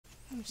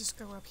Let me just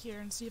go up here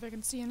and see if I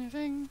can see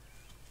anything.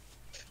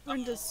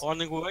 Rind is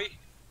Running away.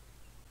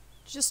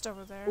 just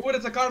over there. Oh,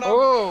 it's a car now!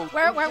 Oh!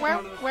 Where? It's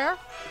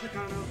a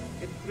car now.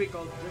 It's 3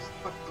 gold. Just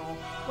fuck off.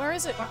 Where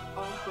is it? Fuck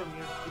off from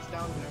here. It's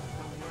down there.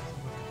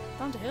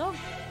 Down the hill?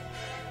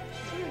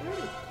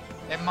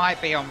 It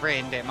might be on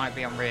Rind, it might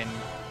be on Rind.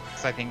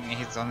 Because I think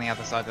he's on the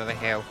other side of the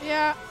hill.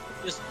 Yeah.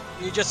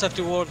 You just have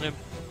to warn him.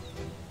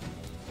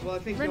 Well, I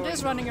think Rind you're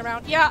is right. running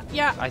around. Yeah.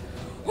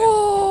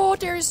 Oh,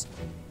 there's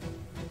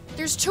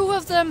 2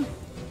 of them.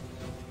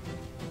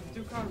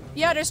 2 car now.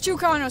 Yeah, there's 2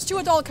 Carnos, 2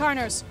 adult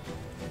Carnos.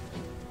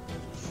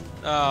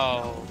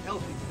 Oh.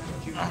 Help me,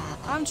 damn it, you.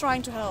 I'm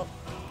trying to help.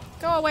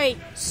 Go away,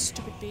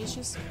 stupid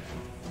bitches.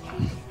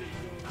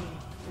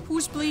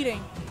 Who's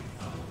bleeding?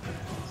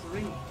 It's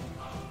Ring.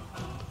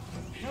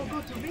 No,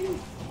 go to Ring!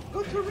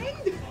 Go to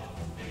Ring!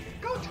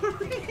 Go to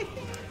Ring!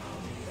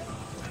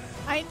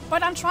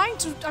 But I'm trying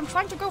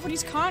to go for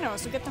these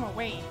Carnos to get them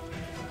away.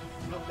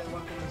 No, that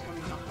one is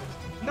coming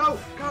upwards. No!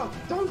 Carl,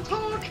 don't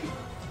talk!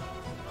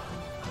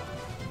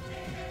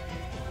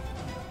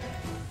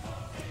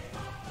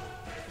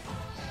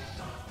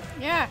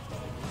 Yeah.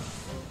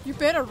 You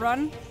better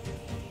run.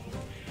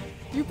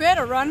 You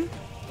better run.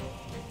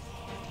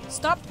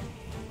 Stop.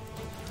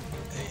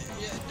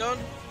 Yeah,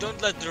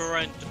 don't let the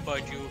rent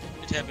bite you.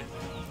 It happened.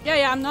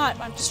 Yeah, I'm not.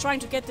 I'm just trying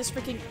to get this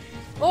freaking...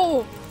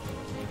 Oh!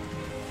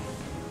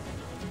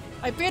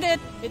 I bit it.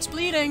 It's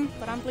bleeding,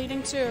 but I'm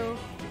bleeding too.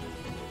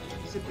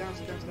 Sit down,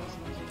 sit down, sit down,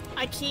 sit down.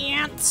 I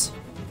can't.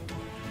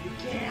 You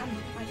can!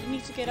 I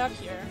need to get up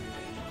here.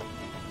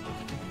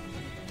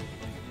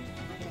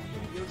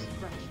 You're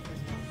scratched.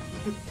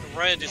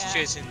 Rand is Yeah.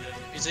 chasing them.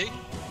 Is he?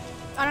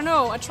 I don't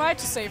know. I tried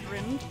to save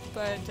Rind,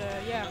 but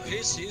yeah. No,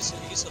 he's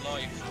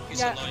alive. He's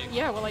Yeah, alive.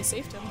 yeah, well, I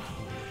saved him.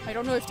 I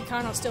don't know if the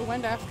Carno still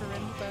went after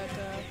him, but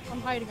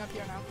I'm hiding up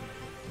here now.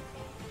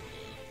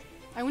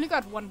 I only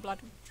got 1 blood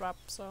drop,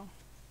 so...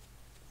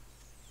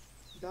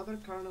 The other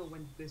Carno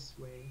went this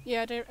way.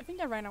 Yeah, I think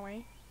they ran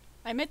away.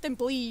 I made them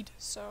bleed,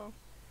 so...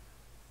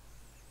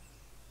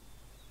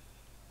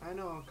 I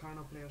know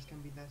Carno players can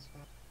be less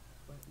fast,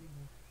 but you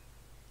know.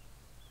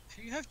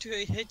 You have to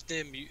hit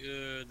them.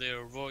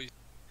 Their voice,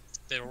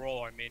 their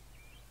roar. I mean.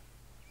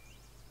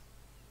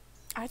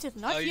 I did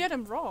not hear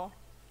them raw.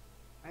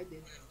 I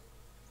did.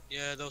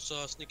 Yeah, those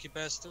are sneaky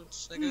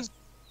bastards. I guess.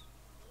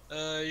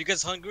 You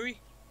guys hungry?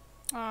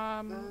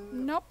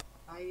 Nope.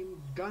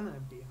 I'm gonna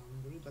be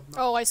hungry, but not.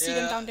 Oh, I see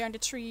them Yeah. down there in the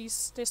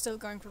trees. They're still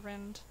going for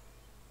Rind.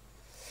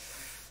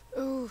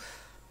 Ooh.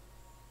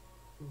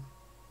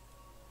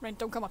 Rind,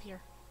 don't come up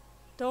here.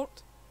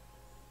 Don't.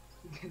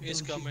 He's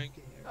Don't you coming.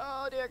 dare.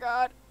 Oh dear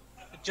God.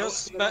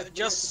 Just, to the right, to the right,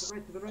 just to the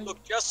right, to the right.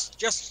 look, just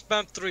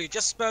spam 3.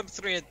 Just spam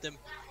 3 at them.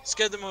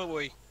 Scare them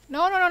away.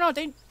 No.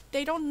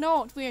 They don't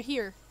know we're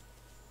here.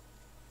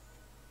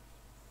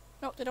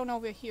 No, they don't know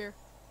we're here.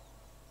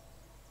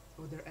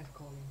 Oh, they're F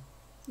calling.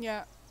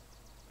 Yeah.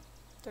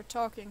 They're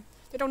talking.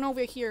 They don't know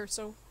we're here,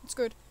 so it's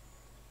good.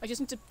 I just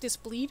need to this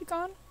bleed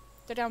gone.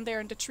 They're down there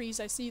in the trees.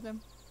 I see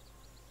them.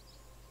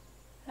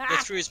 The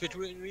Ah! 3 is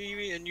between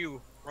me and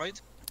you, right?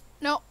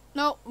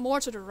 No, more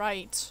to the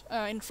right.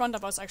 In front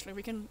of us, actually.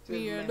 We can To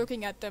be the left.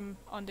 looking at them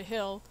on the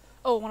hill.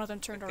 Oh, one of them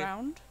turned Okay.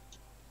 around.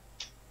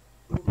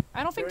 Oh,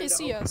 I don't think they're they in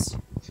see the open. us.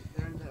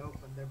 They're in the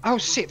open. They're Oh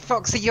shit,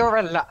 Foxy, you're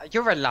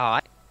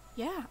alive?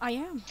 Yeah, I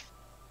am.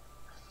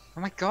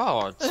 Oh my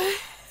god.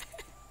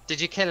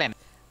 Did you kill him?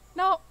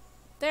 No,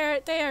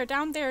 they are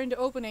down there in the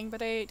opening, but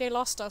they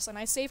lost us, and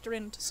I saved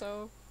Rind,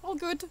 so all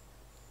good.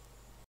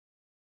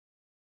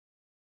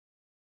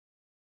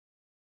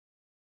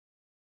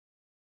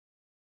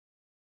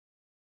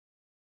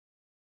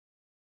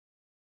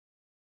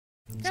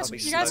 Yes, I'll be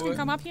you guys slow. can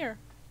come up here.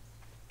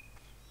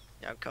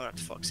 Yeah, I'm coming up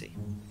to Foxy.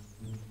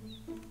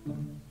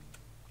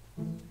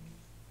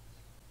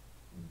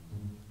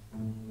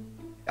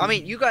 I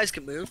mean, you guys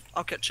can move.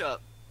 I'll catch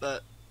up,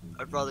 but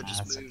I'd rather just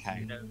That's move. okay.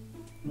 You know.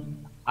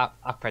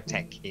 I'll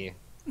protect you.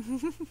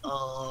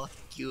 Oh,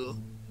 you.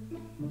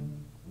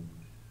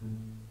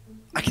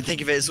 I can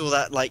think of it as all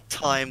that like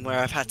time where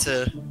I've had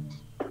to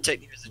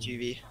protect you as a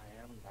GV.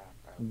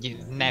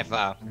 You've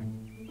never.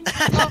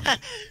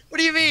 What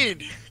do you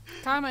mean?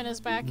 Carmen is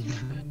back.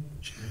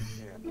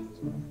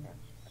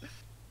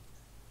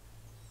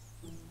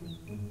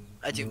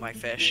 I do my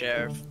fair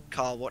share of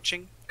car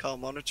watching, car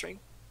monitoring.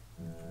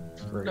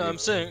 No, I'm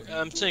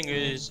saying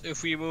is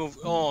if we move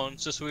on,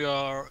 since we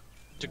are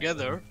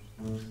together,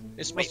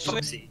 it's Wait, much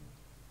Foxy.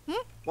 Hmm?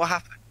 What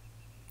happened?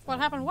 What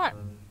happened? What?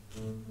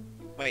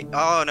 Wait.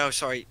 Oh no,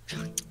 sorry.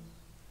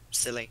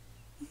 Silly.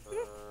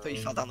 Thought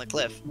you fell down the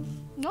cliff.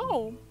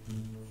 No.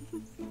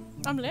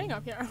 I'm laying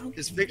up here.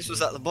 Because Vix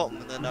was at the bottom,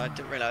 and then I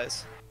didn't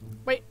realise.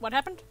 Wait, what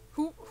happened?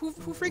 Who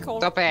free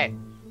called? Stop it!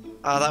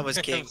 Oh, that was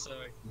I'm King.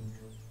 sorry.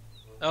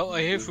 Oh,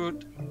 I hear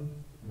food.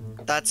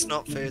 That's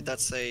not food.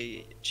 That's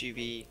a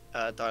GV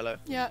Dilo.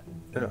 Yeah.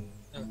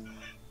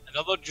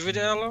 Another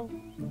Juvidalo?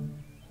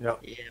 Yeah.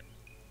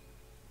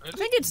 I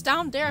think it's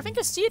down there. I think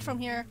I see it from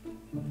here.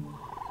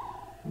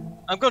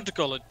 I'm going to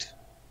call it.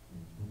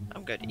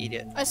 I'm going to eat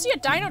it. I see a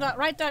dino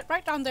right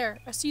down there.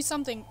 I see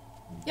something.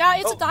 Yeah,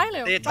 it's a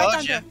dino. See, I Right told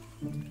down you. there.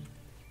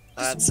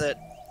 That's it.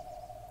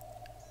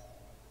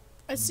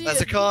 I see There's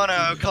a it.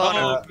 Carno.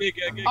 Oh,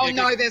 Oh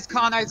no, there's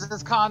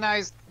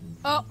Carnos.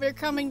 Oh, we're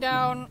coming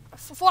down.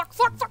 Fuck.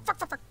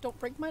 Don't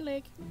break my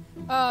leg.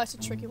 It's a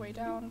tricky way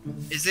down.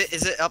 Is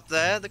it up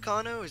there, the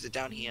Carno, or is it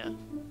down here?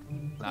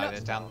 No, they're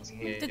down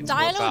here. The towards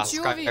Dilo us.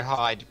 Go Juvie.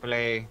 hide,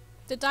 Blue.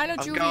 The Dino I'm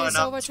Juvie going is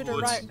up over to the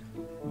towards- right.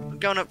 I'm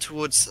going up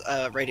towards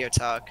Radio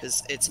Tower,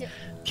 because it's... Yeah.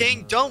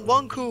 King, don't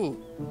one cool!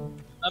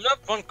 I'm not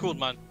one cool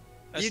man.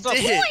 You Stop.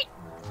 did!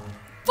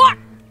 Fuck!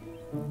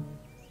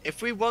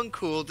 If we one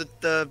cool, the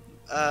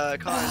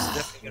Carno's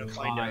definitely going to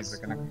find Guys us.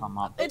 are gonna come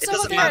up. It's It over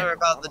doesn't there. matter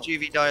about the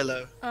Juvie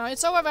Dilo.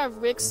 It's over where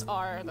Rigs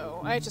are,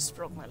 though. I just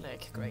broke my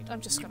leg. Great.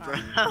 I'm just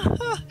gonna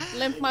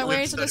limp my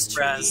way to this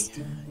tree.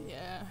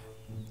 Yeah.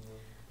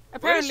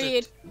 Apparently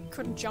it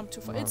couldn't jump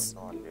too far.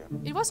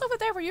 It was over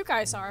there where you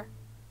guys are.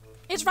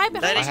 It's right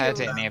That behind is I heard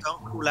you. it near.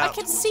 Don't cool I out.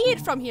 can see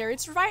it from here.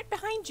 It's right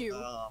behind you.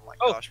 Oh my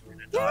Oh. gosh, we're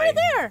gonna You're die. right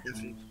there.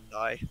 Definitely gonna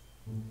die.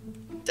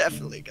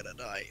 Definitely gonna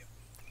die.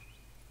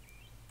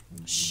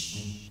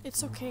 Shh.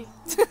 It's okay.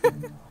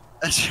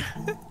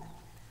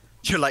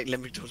 You're like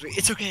limping towards me.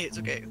 It's okay, it's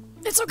okay.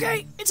 It's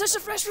okay. It's just a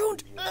fresh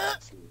wound.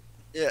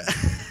 Yeah.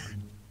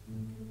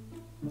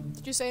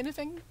 Did you say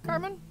anything,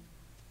 Carmen?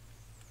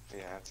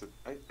 Yeah,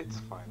 it's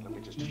fine. Let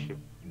me just ship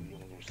you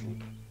in your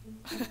sleep.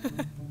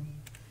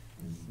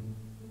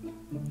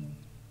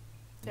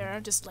 There,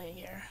 I'm just laying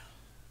here.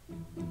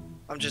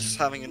 I'm just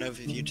having an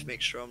overview to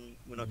make sure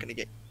we're not gonna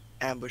get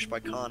ambushed by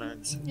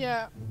Carnos.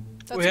 Yeah.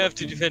 That's We have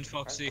to defend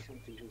Foxy. I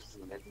think you just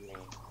let me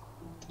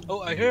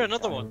Oh, I hear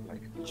another one.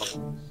 like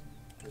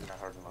and I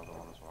heard another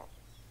one as well.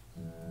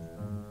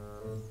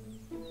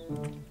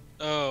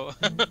 Oh.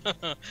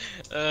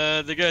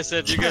 The guy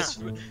said you guys.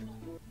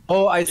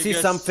 Oh, I You see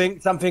guys-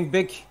 something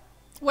big.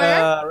 Where?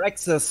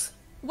 Rexes.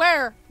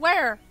 Where?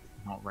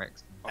 Not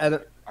Rex. And, I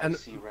and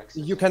see Rex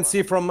you as can well.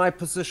 see from my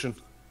position.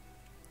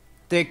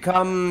 They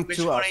come Which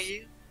to one us. are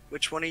you?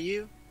 Which one are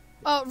you?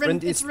 Oh, Rind.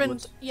 Rind It's Eastwood.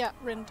 Rind. Yeah,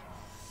 Rind.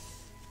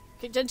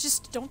 Okay, then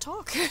just don't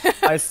talk.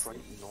 I, s- Right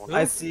north.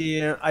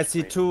 I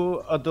see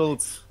two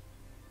adults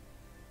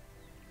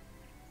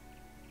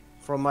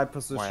from my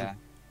position. Where?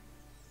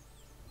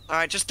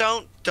 Alright, just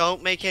don't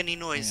make any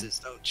noises.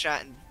 Don't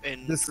chat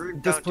in This,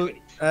 group. this Don't do po-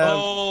 anything.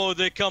 Oh,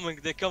 they're coming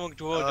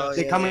toward Oh, us.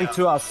 they're yeah, coming yeah.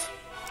 to us.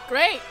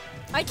 Great.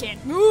 I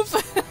can't move.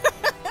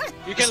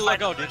 You can It's log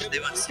fine, out. they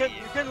won't see you.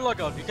 You can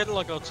log out. You can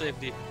log out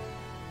safely.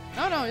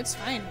 No, it's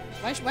fine.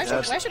 Why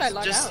should I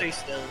log Just out? stay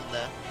still in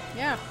there.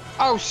 Yeah.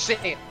 Oh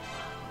shit!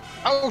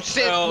 Oh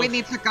shit! Oh. We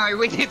need to go.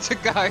 We need to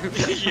go.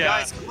 Yeah.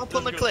 Guys, come up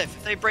on the let's go. cliff.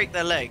 If they break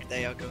their leg,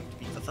 they are going to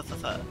be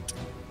fucked.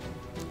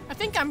 I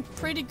think I'm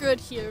pretty good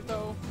here,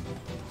 though.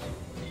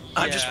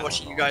 I'm just Yeah.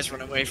 watching you guys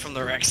run away from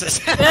the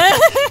Rexes.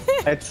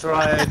 I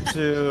try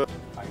to.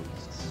 I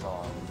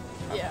saw.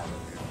 Yeah.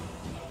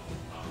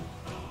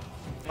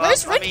 Well,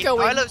 Where's I Rick mean,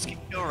 going? Dilos can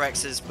kill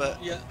Rexes,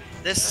 but Yeah.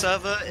 this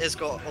server has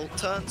got ult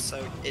turn,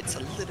 so it's a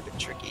little bit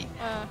tricky.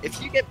 Uh,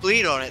 If you get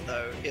bleed on it,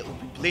 though, it will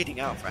be bleeding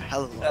out for a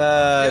hell of a long time.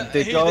 Yeah,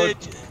 They he- go.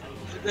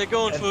 They're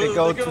going and for. they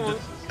go they're to going-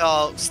 the.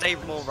 Carl, stay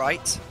more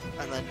right,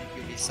 and then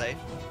you'll be safe.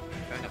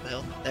 Going up the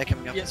hill. They're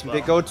coming up Yeah. as well.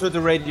 They go to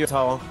the radio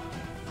tower.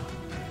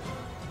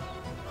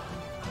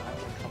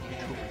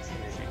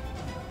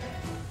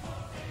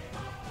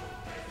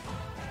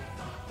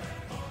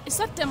 is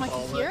that them I can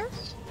Oh, hear?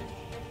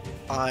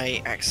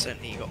 I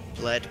accidentally got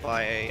bled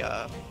by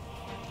a.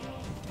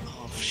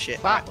 Oh shit!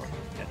 Fuck.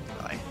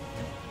 I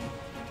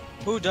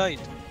Who died?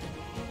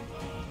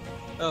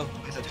 Oh.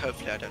 said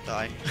hopefully I don't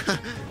die.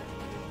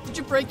 Did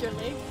you break your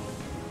leg?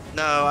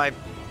 No, I'm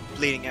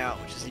bleeding out,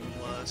 which is even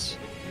worse.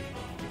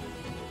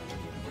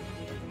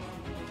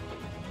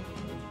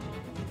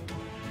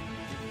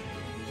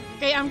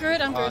 Okay, I'm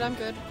good. I'm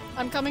good.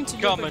 I'm coming to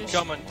you. Come on, British.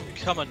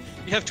 come on.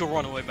 You have to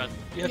run away, man.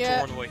 You have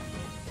Yeah. to run away.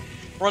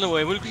 Run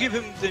away. We'll give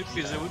him the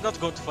pizza. We're not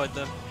going to fight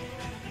them.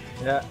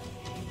 Yeah.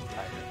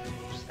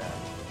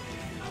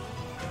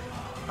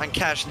 I'm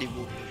casually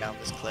walking down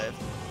this cliff.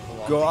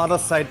 Go other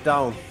side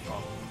down.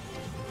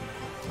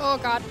 Oh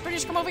god,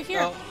 British, come over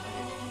here. Oh,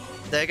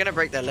 They're gonna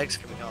break their legs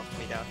coming after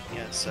me down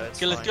here, so it's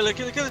kill it, fine. kill it,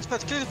 kill it, kill it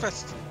fast, kill it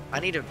fast. I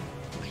need a.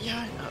 Yeah,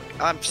 I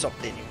know. I'm stop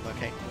bleeding.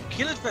 Okay.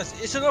 Kill it fast.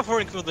 It's an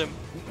offering for them.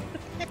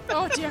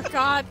 Oh dear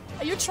god.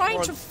 Are you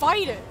trying to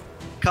fight it?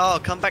 Carl,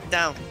 come back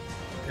down.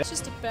 It's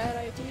just a bad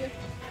idea.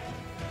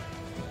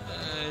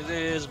 It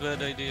is a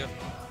bad idea.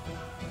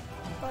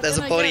 But There's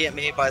a then body again, at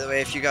me, by the way,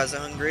 if you guys are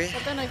hungry.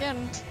 But then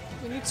again,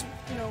 we need to,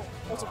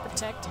 also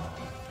protect.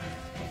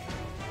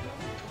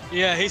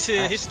 Yeah, he's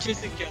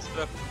chasing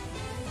Casper.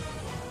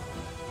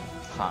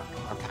 Fuck.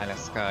 Okay,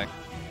 let's go.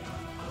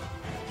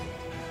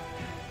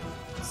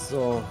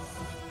 So.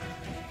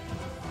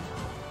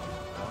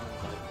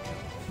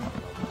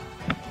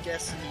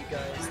 Guessing you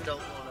guys don't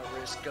want to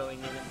risk going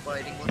in and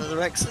fighting one of the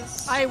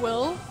Rexes. I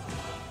will.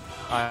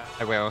 I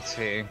will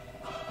too.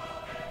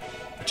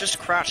 Just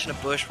crouch in a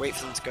bush, wait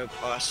for them to go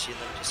past you,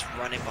 then just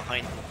run in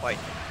behind them and fight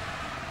them.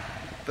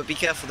 But be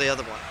careful the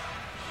other one.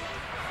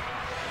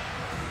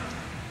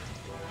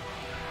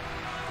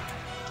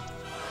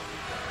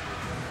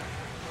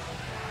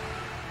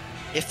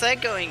 If they're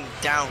going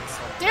down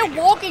from... They're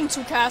walking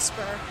to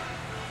Casper.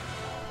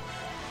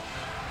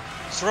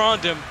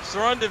 Surround him!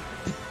 Surround him!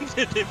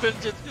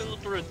 Defend your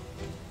children!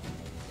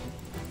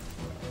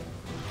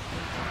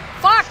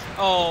 Fuck!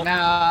 Oh.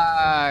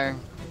 No.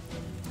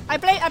 I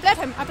bled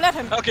him. I bled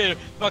him. Okay,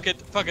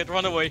 fuck it,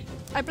 run away.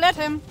 I bled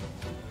him.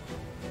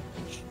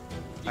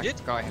 You I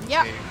did? got him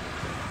Yeah. too.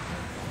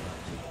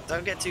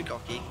 Don't get too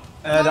cocky.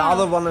 The No.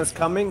 other one is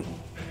coming.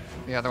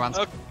 The other one's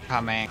Okay.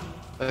 coming.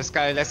 Let's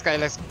go, let's go,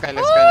 let's go,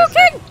 let's Oh, go, let's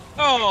King! go.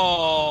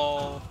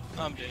 Oh,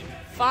 I'm dead.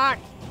 Fuck.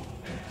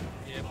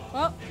 Yep.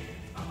 Well,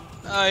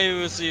 I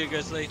will see you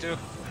guys later.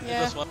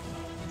 yeah. This one.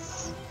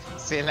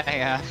 See you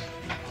later.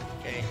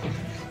 Okay.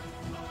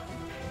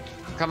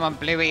 Come on,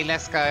 Bluey,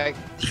 let's go.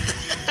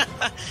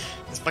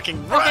 It's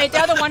fucking Okay, right. the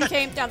other one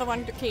came. The other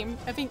one came.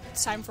 I think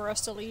it's time for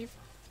us to leave.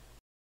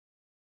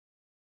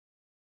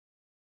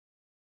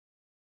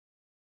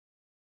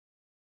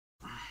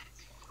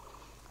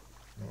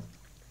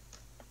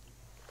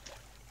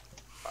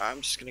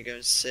 I'm just gonna go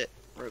and sit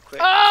real quick.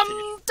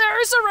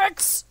 There's a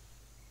Rex.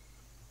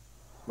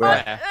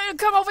 Where?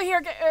 Come over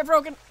here,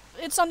 Broken.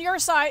 It's on your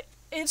side.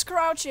 It's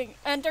crouching,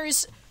 and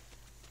there's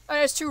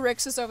 2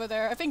 Rexes over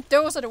there. I think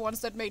those are the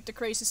ones that made the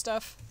crazy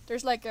stuff.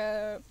 There's like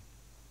a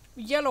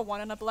yellow one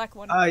and a black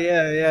one. Ah,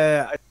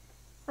 yeah.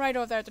 Right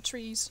over there at the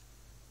trees.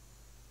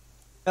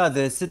 Yeah,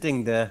 they're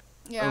sitting there.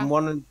 Yeah. And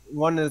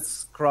one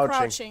is crouching.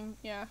 Crouching,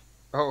 yeah.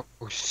 Oh,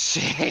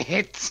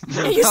 shit.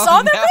 You Oh,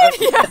 saw them? no.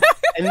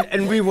 Yeah.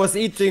 And we was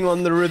eating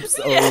on the ribs.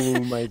 Oh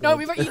my god. No,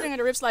 we were eating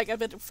the ribs like a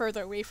bit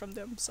further away from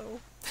them, so.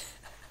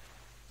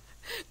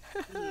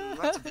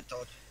 That's a bit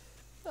dodgy.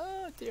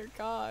 Oh dear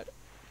God.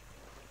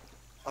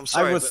 I'm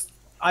sorry,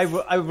 I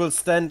will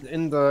stand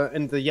in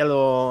the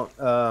yellow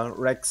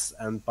Rex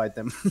and bite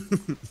them.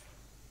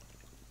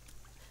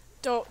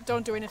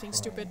 Don't do anything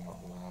stupid.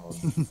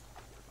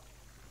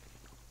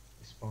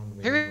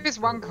 Who is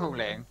one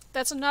calling?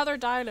 That's another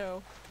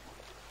Dilo.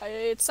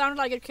 It sounded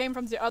like it came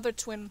from the other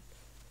twin.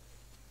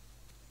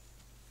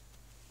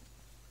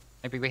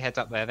 Maybe we head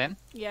up there then?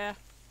 Yeah.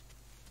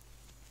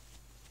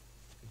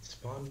 It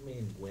spawned me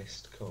in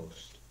western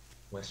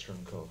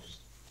coast.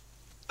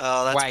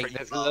 Oh, that's Wait, pretty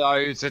there's far.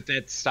 loads of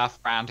dead stuff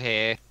around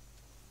here.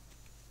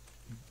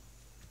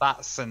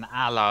 That's an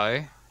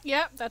aloe.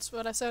 Yeah, that's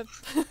what I said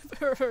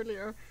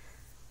earlier.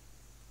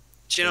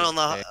 Do you know on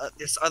the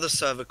this other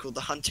server called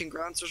the Hunting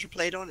Grounds, which we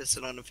played on? It's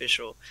an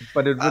unofficial.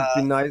 But it would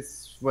be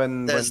nice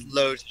when There's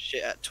loads of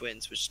shit at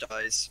Twins which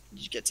dies.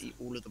 You get to eat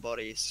all of the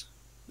bodies.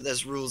 But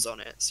there's rules on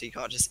it, so you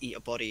can't just eat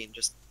a body and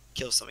just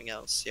kill something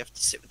else. You have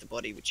to sit with the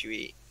body which you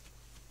eat.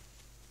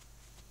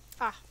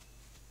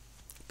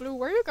 Blue,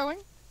 where are you going?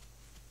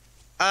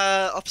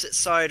 Opposite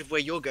side of where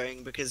you're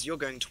going, because you're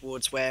going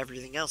towards where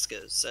everything else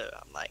goes. So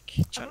I'm like,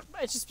 trying to...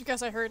 It's just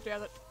because I heard the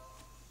other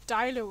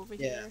Dilo over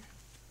here.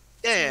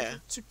 Yeah.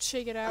 To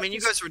check it out. I mean,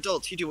 you guys are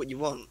adults. You do what you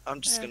want.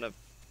 I'm just gonna.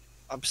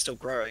 I'm still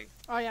growing.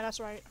 Oh yeah,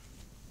 that's right.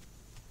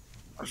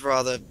 I'd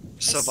rather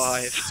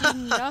survive. I see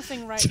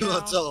nothing right to now.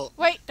 adult.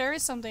 Wait, there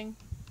is something.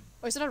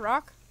 Oh, is it a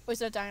rock? Or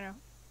is it a dino?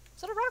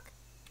 Is that a rock?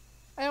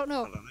 I don't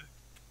know. I don't know.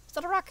 Is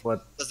that a rock?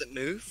 What? Does it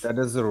move? That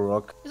is a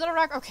rock. Is that a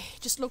rock? Okay,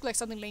 just looked like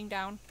something laying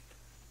down.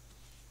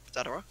 Is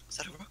that a rock? Is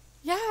that a rock?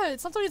 Yeah,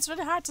 it's something it's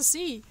really hard to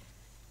see.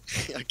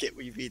 I get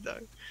what you mean though.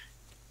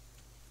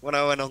 When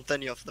I went on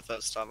Thenia for the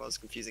first time, I was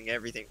confusing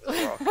everything with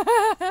a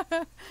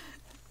rock.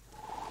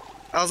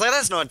 I was like,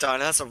 that's not a dino,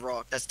 that's a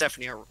rock. That's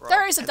definitely a rock.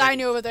 There is a And then-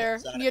 dino over there,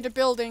 Is that near the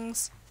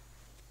buildings.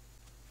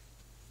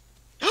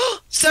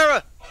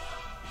 Sarah!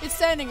 It's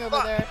standing over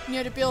Fuck. there,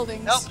 near the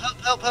buildings. Help, help,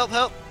 help, help,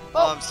 help!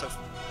 Oh. Oh, I'm so...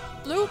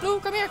 Blue,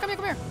 come here, come here,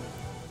 come here.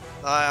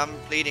 I'm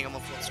bleeding, I'm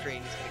on full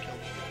screen, he's gonna kill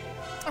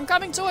me. I'm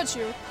coming towards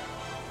you.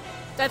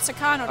 That's a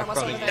Kano that I've was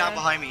got over you. He's there. down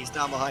behind me, he's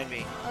down behind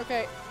me.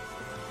 Okay.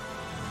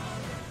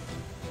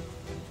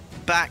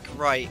 Back,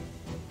 right.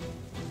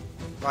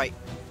 Right.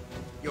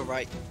 You're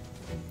right.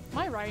 Am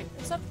I right?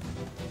 Is that...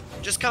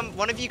 Just come,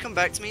 one of you come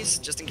back to me,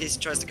 just in case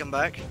he tries to come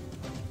back.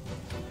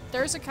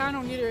 There's a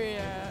Kano near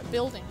the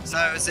buildings.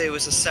 No, it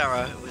was a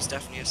Sarah, it was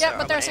definitely a Sarah. Yeah,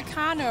 but there's a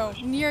Kano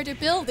near the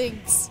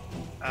buildings.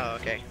 Oh,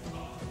 okay.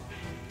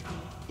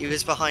 He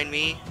was behind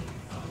me.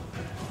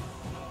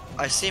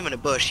 I see him in a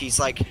bush. He's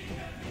like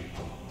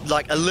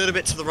a little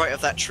bit to the right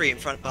of that tree in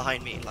front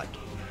behind me, like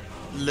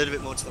a little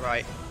bit more to the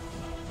right.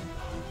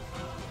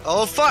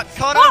 Oh fuck,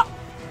 Connor! Oh!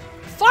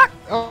 Fuck!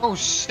 Oh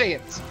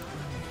shit!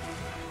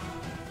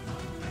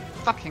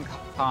 Fucking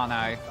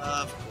Kano.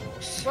 Of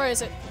course. Where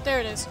is it? There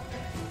it is.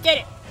 Get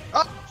it!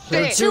 Oh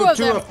There are shit! Two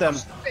of them.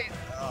 Shit!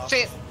 Oh,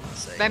 Shit! for fuck's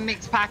sake. They're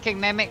mixed packing,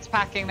 they're mixed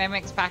packing, they're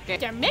mixed packing.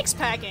 They're mix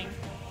packing.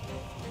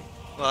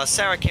 Well,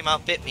 Sarah came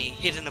out, bit me,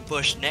 hid in a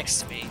bush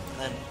next to me, and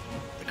then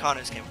the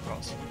Connors came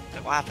across.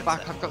 Like, what happened?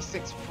 Fuck, there? I've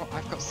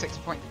got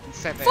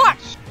 6.7. Fuck!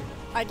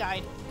 I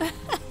died.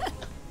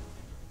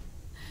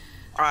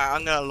 Alright,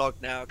 I'm gonna log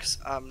now because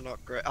I'm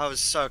not great. I was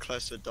so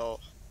close to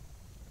adult.